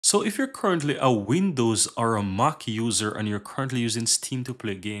So if you're currently a Windows or a Mac user and you're currently using Steam to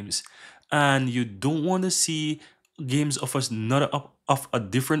play games and you don't want to see games of a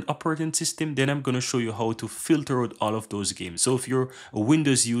different operating system, then I'm going to show you how to filter out all of those games. So if you're a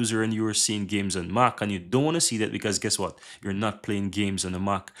Windows user and you're seeing games on Mac and you don't want to see that because guess what? You're not playing games on the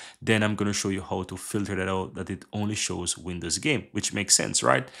Mac, then I'm going to show you how to filter that out, that it only shows Windows game, which makes sense,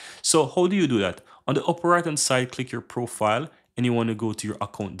 right? So how do you do that? On the upper right hand side, click your profile and you want to go to your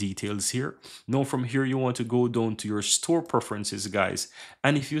account details here. Now from here, you want to go down to your store preferences, guys.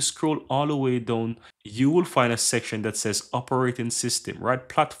 And if you scroll all the way down, you will find a section that says operating system, right?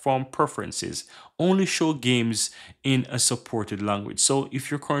 Platform preferences. Only show games in a supported language. So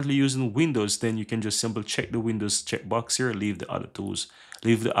if you're currently using Windows, then you can just simply check the Windows checkbox here, leave the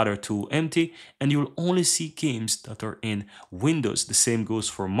other two empty, and you'll only see games that are in Windows. The same goes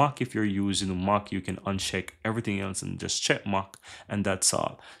for Mac. If you're using Mac, you can uncheck everything else and just check Mac, and that's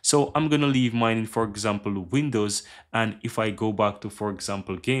all. So I'm gonna leave mine in, for example, Windows. And if I go back to, for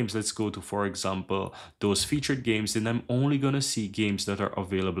example, games, let's go to, for example, those featured games, then I'm only gonna see games that are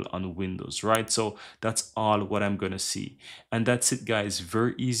available on Windows, right? So that's all what I'm gonna see. And that's it, guys.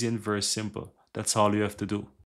 Very easy and very simple. That's all you have to do.